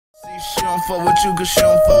She don't fuck with you cause she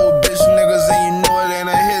don't fuck with bitch niggas, and you know it ain't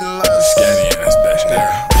a hidden love. Scanny ass bitch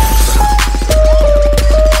there.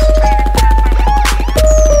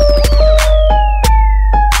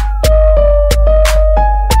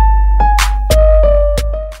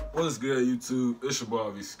 What's good, YouTube? It's your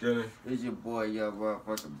boy, V Skinny. It's your boy, yo,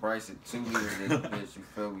 motherfucking Bryson 2 years in this bitch, you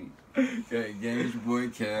feel me? Okay, gang, it's your boy,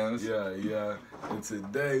 Kels. Yeah. And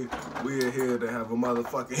today, we are here to have a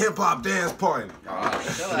motherfucking hip-hop dance party.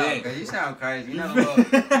 Oh, chill out, cause you sound crazy. You know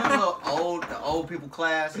the old people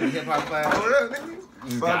class, the hip-hop class? Oh, yeah, nigga.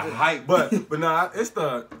 You got hype. But nah, it's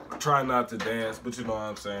the try not to dance, but you know what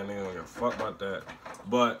I'm saying? They don't give a fuck about that.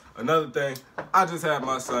 But another thing, I just had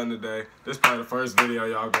my son today. This is probably the first video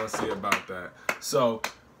y'all gonna see about that. So,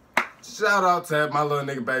 shout out to my little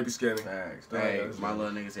nigga Baby Skinny. Thanks. Hey, my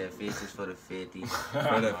little nigga said 50s for the 50.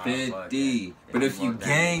 For the 50. But if you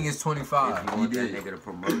gang, it's 25. If you want that nigga to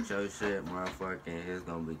promote your shit, motherfucking, it's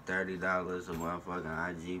gonna be $30 a motherfucking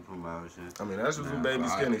IG promotion. I mean, that's what Baby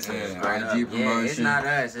Skinny said. Yeah, IG promotion. Yeah, it's not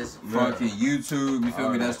us. It's fucking YouTube. You feel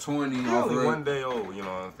me? That's 20. He's only 1 day old, you know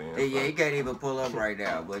what I'm saying? Yeah, he can't even pull up right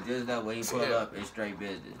now. But just that when he pull up, it's straight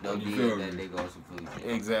business. No deal that they go some food shit.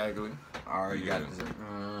 Exactly. I already got this.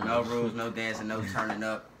 No rules, no dancing, no turning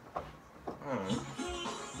up.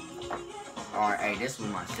 Alright, hey, this was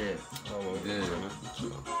my shit. Oh, yeah.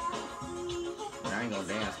 I ain't gonna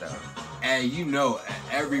dance though. And you know,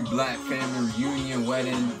 every black family reunion,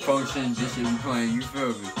 wedding, function, this shit be playing, you feel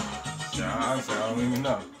me? Nah, I don't even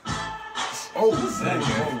know. Oh, I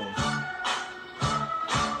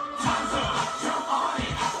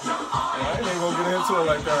ain't gonna get into it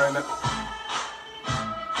like that right now.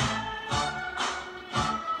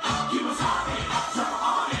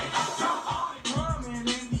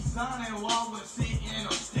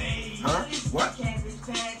 What? I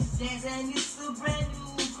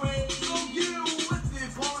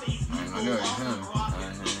know it's him.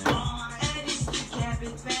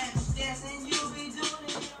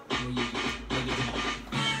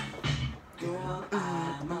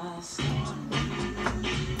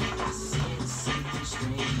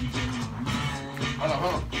 Hold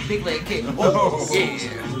on. Big leg kick. Whoa. Yeah.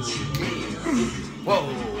 Whoa.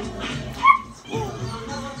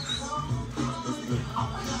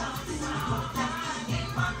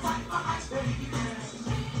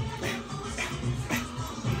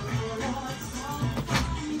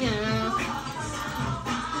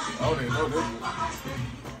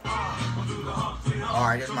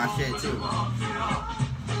 Alright, that's my shit too. I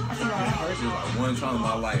think I heard this like one time in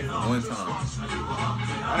my life. One time.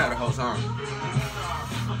 I know the whole song.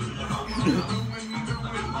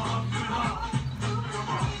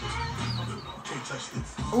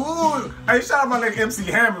 Ooh, hey, shout out my nigga MC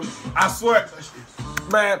Hammer. I swear,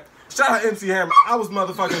 man, shout out MC Hammer. I was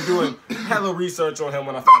motherfucking doing hella research on him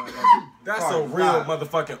when I found out. That's a real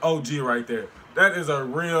motherfucking OG right there. That is a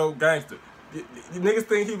real gangster. You niggas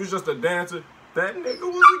think he was just a dancer? That nigga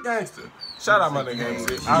was a gangster. Shout out my nigga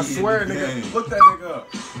MC. I swear, nigga, look that nigga up.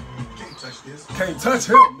 Can't touch this. Can't touch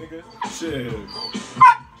him, nigga. Shit.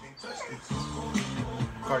 Can't touch this.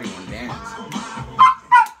 Cardi wanna dance.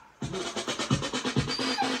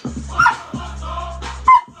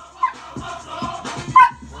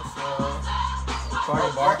 Cardi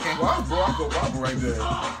barking. Why is Barack Obama right there?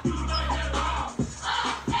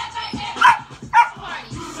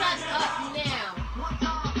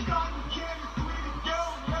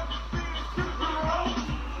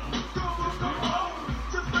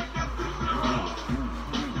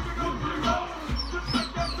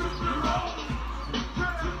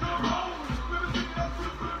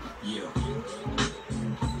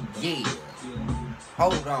 Yeah.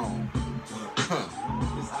 Hold on. Huh.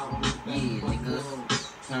 Yeah, nigga. Know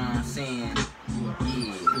what I'm saying?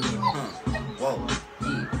 Yeah. Huh. Whoa.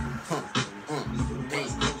 Yeah. Huh. Hey.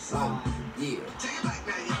 Whoa. Yeah.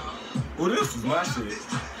 Well, this is my shit.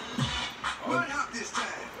 I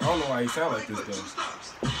don't know why he sound like this though.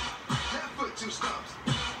 Left foot 2 stumps.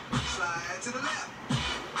 Slide to the left.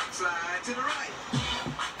 Slide to the right.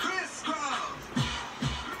 Crisscross.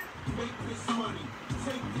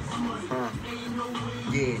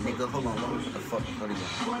 Yeah, nigga, hold on. What the fuck? What are you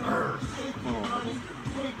doing?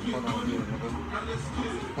 Hold on, yeah, nigga.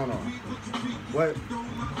 Hold on. What?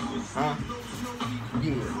 Huh?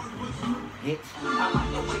 Yeah.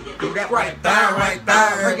 Do that right there, right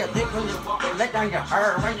there. Bring your dick on your, let down your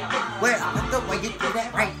hair, right? Well, that's the way you do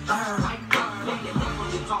that right there.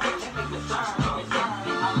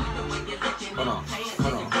 Hold on.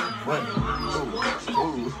 What?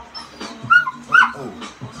 Ooh.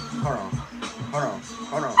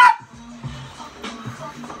 Hold on.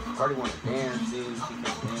 Cardi wanna dance, dude. She can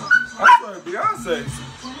dance. I swear, Beyonce.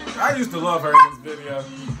 I used to love her in this video.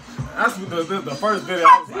 That's the first video. I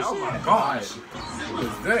was like, oh my gosh, what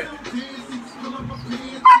is that?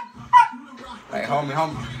 Hey, homie.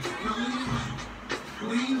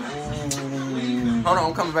 Hold on,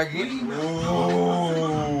 I'm coming back again.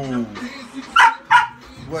 Ooh.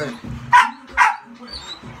 What?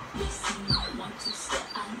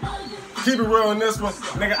 Keep it real in this one,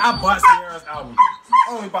 nigga. I bought Sierra's album.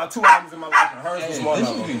 Only bought 2 albums in my life, and hers was one This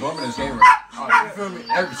of should be them. bumping his favorite. You feel me?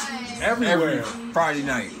 Every Everywhere. Friday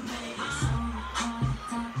night.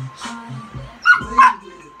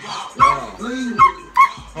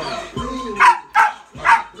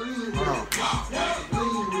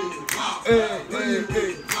 Hey.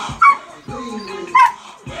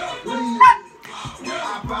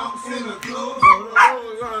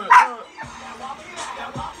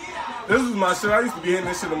 This is my shit. I used to be hitting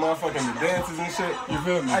this shit in motherfucking the dances and shit. You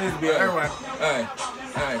feel me? I used to be everywhere. Hey.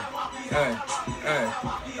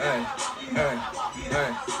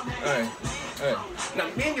 Now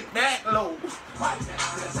bring it back low.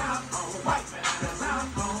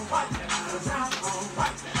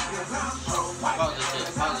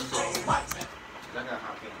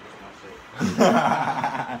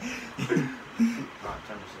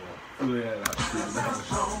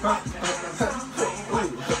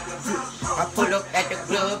 I pull up at the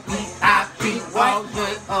club, VIP,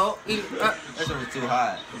 Y-J-O-E. That shit was too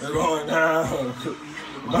high. They're going down.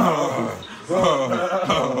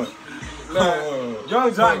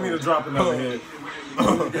 Young Jock need to drop another hit.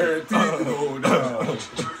 Guaranteed to go down.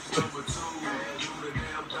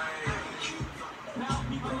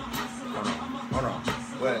 Hold on.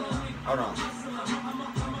 What? Hold on.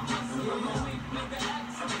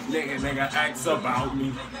 Nigga acts about me.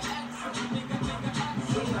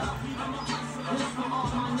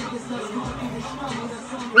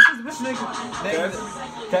 What's this nigga?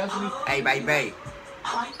 Cassidy? Hey, baby.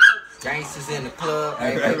 Gangsters in the club.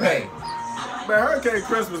 Hey, Hey, baby. Man, Hurricane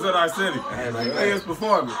Chris was in our city. Hey, baby. Niggas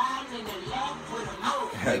performing.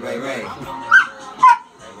 Hey, baby. Hey,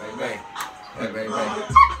 baby. Hey, baby.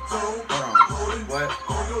 Hold on. What?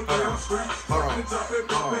 Hold on. Hold on.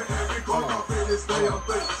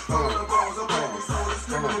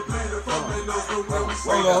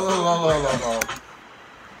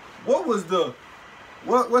 What was the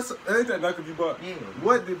what's ain't that Knuckle You Buck? Yeah.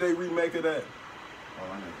 What did they remake of that?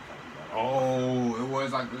 Oh, it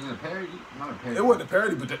was like, was it a parody? Not a parody. It wasn't a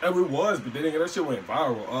parody, but it was, but then that shit went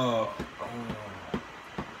viral.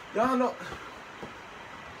 Y'all know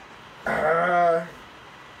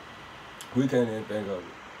we can't even think of it.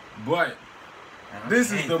 But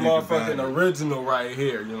this is the motherfucking original right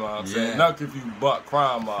here, you know what I'm saying? Yeah. Knuckle You Buck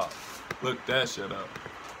Crime Mob. Look that shit up.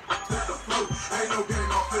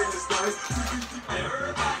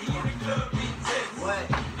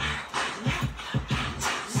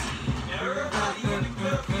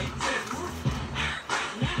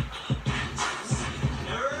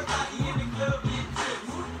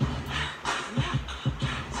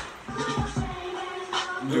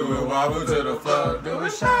 Do it wobble to the floor, do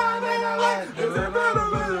it shine in the light, do it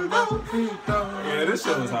yeah, this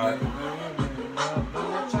shit was hard.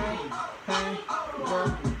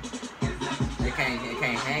 It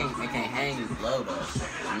can't hang low though.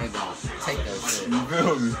 Nigga gonna take that shit. You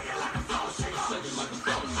feel me?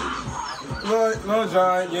 Lil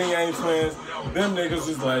Jon, Ying Yang Twins, them niggas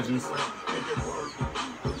is legends.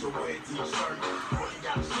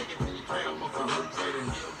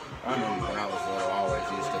 I remember when I was little, I always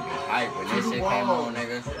used to be hype when this shit came on,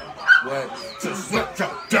 nigga. What?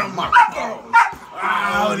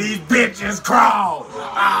 All these bitches crawl.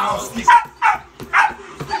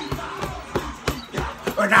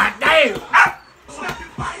 But goddamn.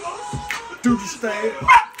 Do the stay.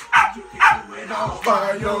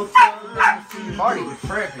 Party was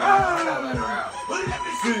tripping. I gotta let her out.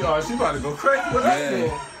 She about to go crazy with that Yeah.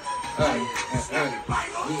 shit.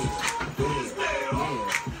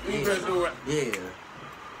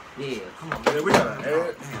 Yeah, come on. Yeah, we got an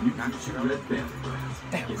ad. Damn, you knocked shit out.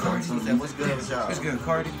 Damn, Cardi. Said, what's good with y'all? What's good,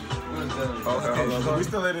 Cardi? Okay, hold on. We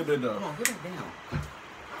still ain't been done. Come on, get that down.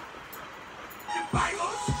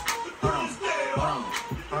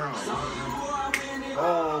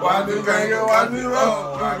 Why do you why do you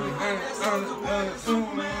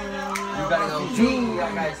You gotta go, you. I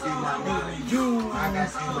gotta see my nigga, you. I gotta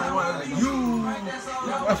see my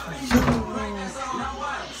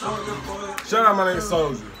Shout out my nigga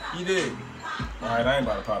Soldier. You did. Alright, I ain't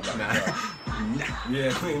about to pop that.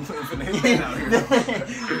 Yeah, we ain't finna hit that out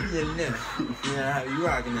here. Yeah, you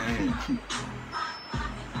rocking that hand.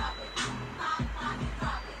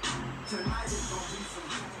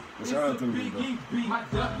 Shout out to the beat,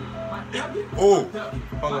 Oh,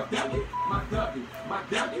 hold up.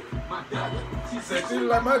 She said she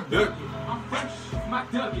like my duck. I'm fresh, my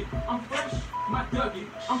Dougie. I'm fresh, my Dougie.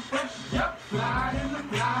 I'm fresh, yep. Fly in the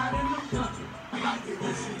country.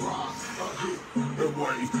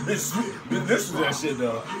 This is that shit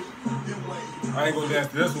though. I ain't gonna dance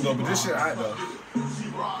to this one though, but this shit hot though.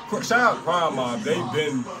 Shout out Crime Mob.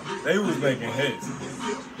 They was making hits.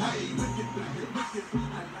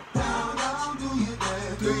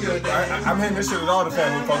 I'm hitting this shit at all the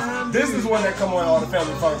family functions. This is one that come on all the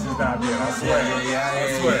family functions down there. I swear.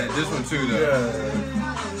 I swear. This one too, though. Yeah.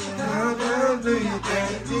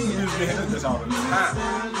 You used to hit this all the time.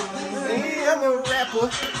 I'm a rapper.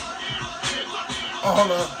 Oh,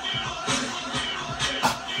 hold on.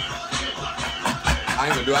 I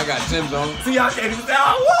ain't gonna do. I got Tim's on. See, y'all can't even say,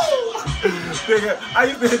 oh, woo! Nigga, I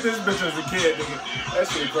used to hit this bitch as a kid, nigga. That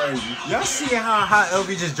shit crazy. Y'all see how hot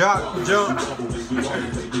LV just dropped, Joe?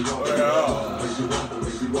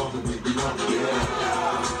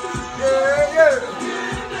 Yeah.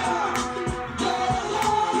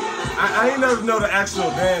 I ain't never know the actual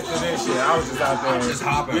dance to this shit. I was just out there. Just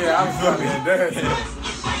hopping. Yeah, I was out there dancing.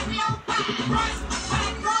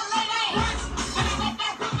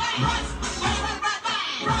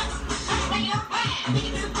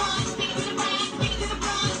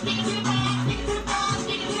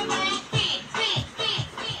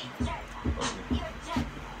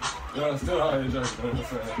 Yeah, still out here just doing the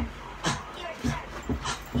same.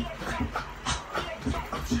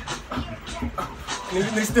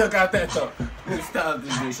 They still got that though. Nigga, stop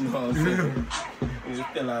this bitch, you know what I'm saying? Nigga,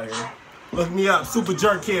 still out here. Look me up, Super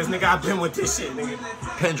Jerk Kids, nigga. I've been with this shit, nigga.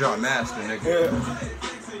 Pen drop master, nigga. Yeah.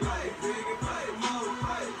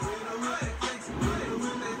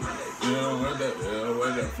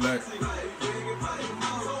 Where's that flex?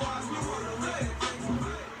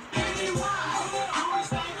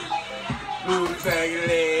 Move the stanky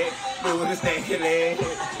leg, move the stanky leg.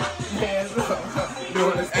 Hands up,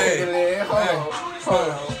 move the stanky leg.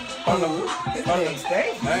 Hold on. This nigga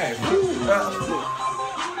stanky. Hey.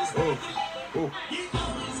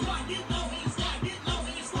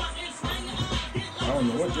 I don't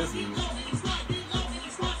know what this is.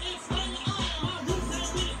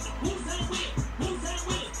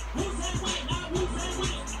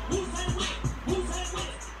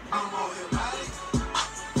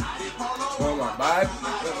 Oh my body.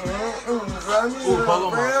 Polo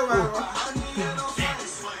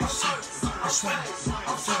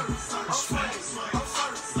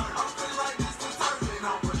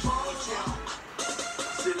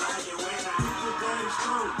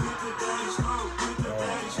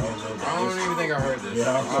I don't even think I heard this.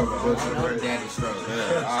 Yeah, I Her daddy stroke.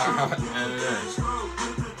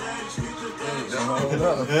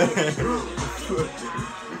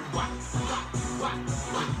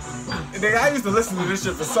 Nigga, I used to listen to this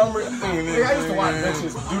shit for some reason. Nigga, I used to watch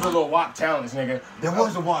bitches do the little WAP challenge, nigga. There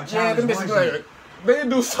was a walk Yeah, them bitches like, they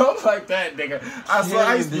do something like that, nigga. I swear,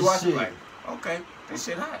 I used to be watching like, okay, this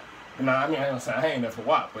shit hot. Nah, I mean, I ain't there for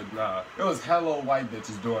WAP, but nah, it was hella white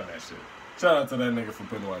bitches doing that shit. Shout out to that nigga for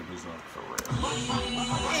putting white bitches on, for real.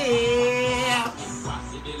 Yeah.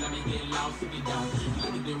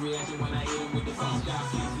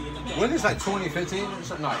 When is like 2015 or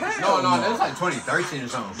something? No, that's like 2013 or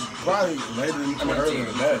something. Probably later, earlier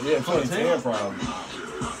than that. Yeah, 2010 probably.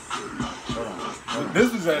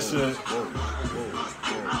 This was that shit.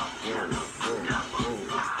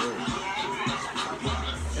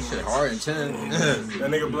 That shit hard and 10. That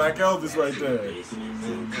nigga Black Elvis right there.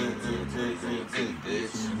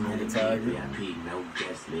 Nigga Tiger.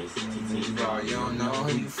 Bro, you don't know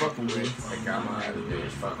who you fucking with. I got my other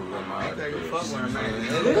bitch fucking with my other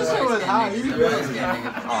bitch. This shit was hot.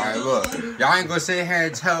 Alright, look. Y'all ain't gonna sit here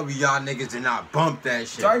and tell me y'all niggas did not bump that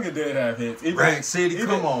shit. Tiger did have hits. Rack City,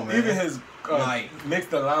 come on, man. Even his mixed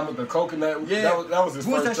the lime with the coconut. Yeah. That was his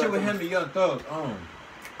Who was first that shit with record. him and Young Thug?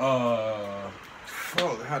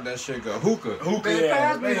 Fuck, how'd that shit go? Hookah, yeah.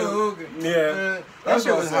 pass me the hookah. Yeah. That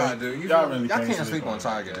shit was hot, dude. Y'all really y'all can't sleep sleep on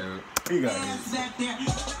Tiger, dude. He got hits.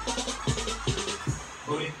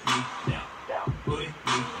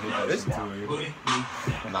 Listen to it.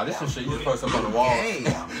 Nah, this is shit you just post up on the wall.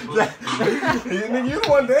 Nigga, you the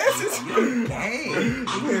one dancing. Hey.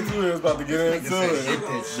 Nigga, too was about to get into it.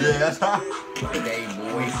 Yeah, that's hot. Hey,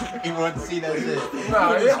 boy. He wanted to see that shit.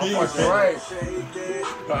 Nah, yeah, fucking right.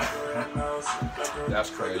 That's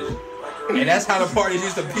crazy. And that's how the party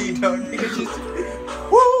used to be, though. Niggas just...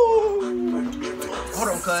 Woo! Hold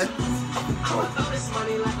on, cuz.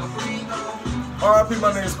 R.I.P. my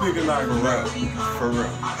nigga Speaker Niagara. For real.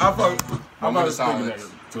 I'm Moment not of speaking silence.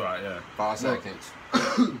 nigga. Too hot, yeah. 5 seconds.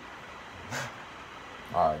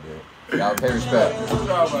 Alright, dude. Y'all pay respect.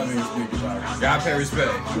 Y'all pay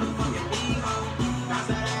respect.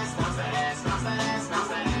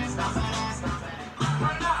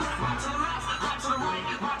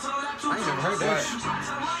 I ain't never heard that.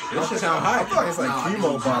 This shit sound high. I feel like it's like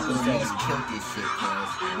chemo bop or something. She's killed this shit,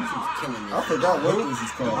 cuz. She's killing it. I forgot what this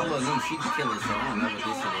is My called. little niece, she can kill it, so I don't know what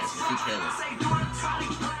this shit is, but she kill it.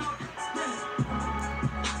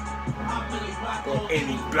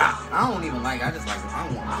 Any block. I don't even like it. I just like it. I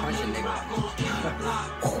don't want to punch a nigga.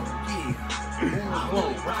 Yeah.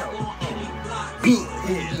 Whoa, watch out. Beat.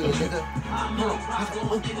 Yeah, nigga.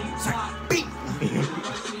 Beat.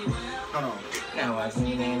 Hold on.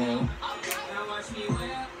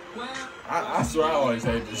 I swear I always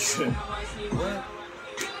hate this shit.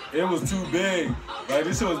 It was too big. Like,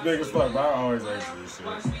 this shit was big as fuck, but I always hate this shit.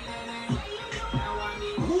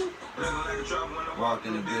 Walked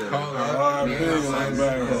in the building.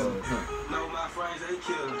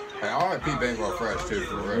 Hey, R.I.P. Bankroll Fresh too,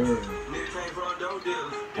 for real.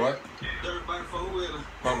 What?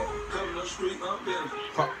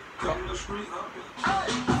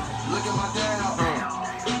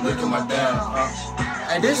 Look at my dad.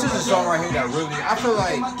 And this is a song right here that really, I feel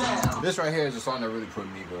like this right here is a song that really put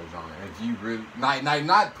Migos on. If you really,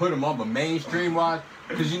 not put them on, but mainstream wise,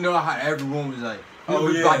 because you know how everyone was like,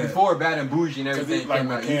 like before Bad and Bougie and everything like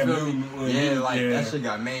came out, you feel me? Yeah, like that shit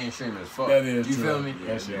got mainstream as fuck. That is you true. feel me?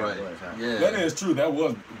 That shit. But, yeah. That is true. That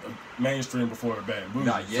was mainstream before the Bad and Bougie.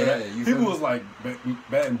 Nah, yeah, so that, you feel people me? was like,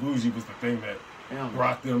 Bad and Bougie was the thing that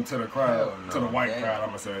brought them to the crowd, no. to the white crowd, I'm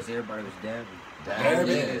gonna say. Everybody was dabbing. Damn,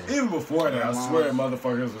 Yeah. even before that, I swear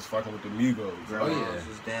motherfuckers was fucking with the Migos. Oh, yeah.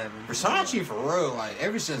 Was dabbing. Versace for real, like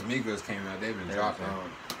ever since Migos came out, they've been dropping.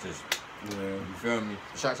 Just, Yeah. you feel me?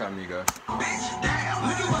 Shout out Migos.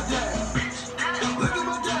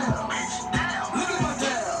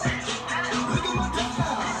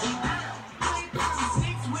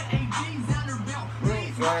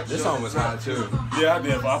 This song was hot too. Yeah, I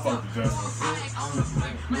did, but I fucked with Justin.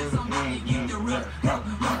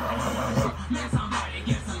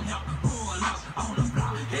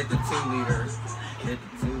 Hit the 2-liter. Hit the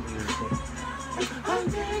 2-liter.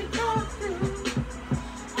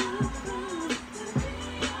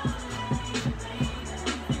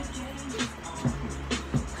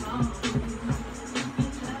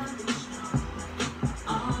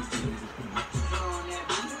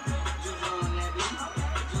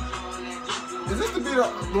 Is this the beat the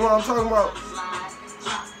one I'm talking about?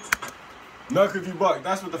 Nut Cookie Buck,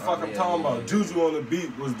 that's what the fuck I'm talking about. Juju on the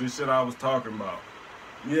beat was the shit I was talking about.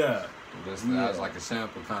 Yeah. That's like a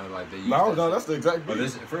sample, kind of like they use. No, that that's the exact beat. But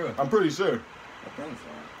this for real. I'm pretty sure. I think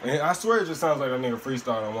so. And I swear it just sounds like that nigga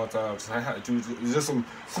freestyle on one time. I had Juju. It's just some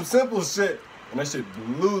simple shit, and that shit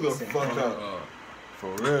blew the fuck up.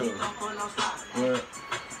 For real. Yeah.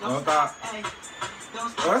 Don't stop.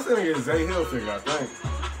 Oh, that's the nigga Zay Hill figure, I think.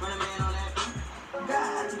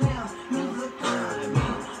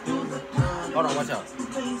 Hold on, watch out.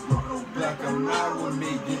 Black and white with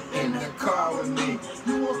me, get in the car with me.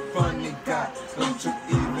 You a funny guy, don't you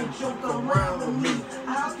even joke around with me.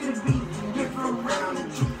 How can it be different around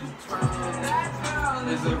and you can try? That girl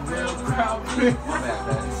is a real crowd.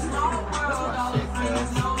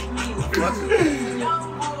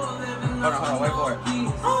 Hold on, wait for it.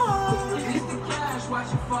 Hold on.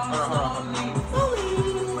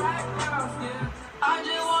 I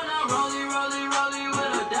just wanna rollie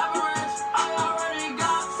with a dapper ranch. I already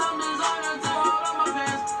got some designer to hold on my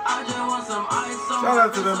pants. I just want some ice on. Shout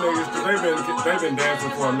out to them niggas, cause they've been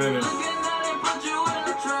dancing for a minute.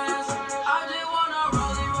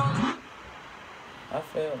 I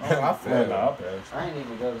failed. I failed. Nah, I passed. I ain't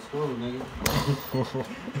even go to school, nigga.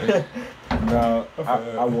 No,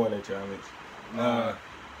 I won that challenge.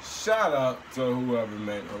 Shout out to whoever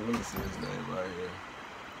made. Oh, let me see his name right here.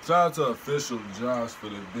 Shout out to Official Josh for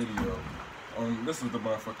the video. This is the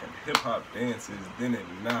motherfucking hip hop dances then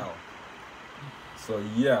and now. So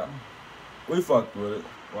yeah, we fucked with it.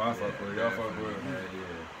 Well, I fucked with it. Y'all fucked with it.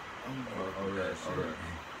 Yeah.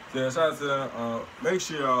 Yeah, shout out to them. Make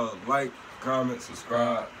sure y'all like, comment,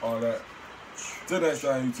 subscribe, all that. Till next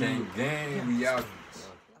time, YouTube. Gang, we out.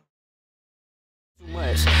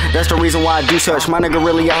 That's the reason why I do such. My nigga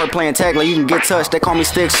really out here playing tag like you can get touched. They call me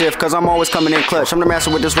stick shift cause I'm always coming in clutch. I'm the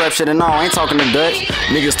master with this rap shit and all, I ain't talking to Dutch.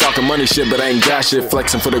 Niggas talking money shit but I ain't got shit.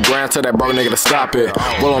 Flexing for the grind, tell that broke nigga to stop it.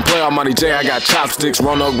 Well on play all money J, I got chopsticks.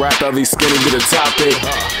 Roanoke rap, every skinny be the topic.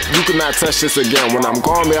 You cannot touch this again. When I'm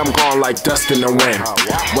gone, I'm gone like dust in the wind.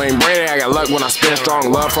 Wayne Brady, I got luck when I spin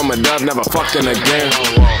strong love from a dove, never fucking again.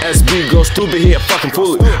 SB go stupid, he a fucking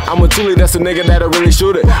fool it. I'm a Thule, that's a nigga that'll really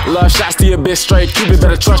shoot it. Love shots to your bitch straight, keep it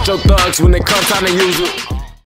Better trust your thugs when they come time to use it.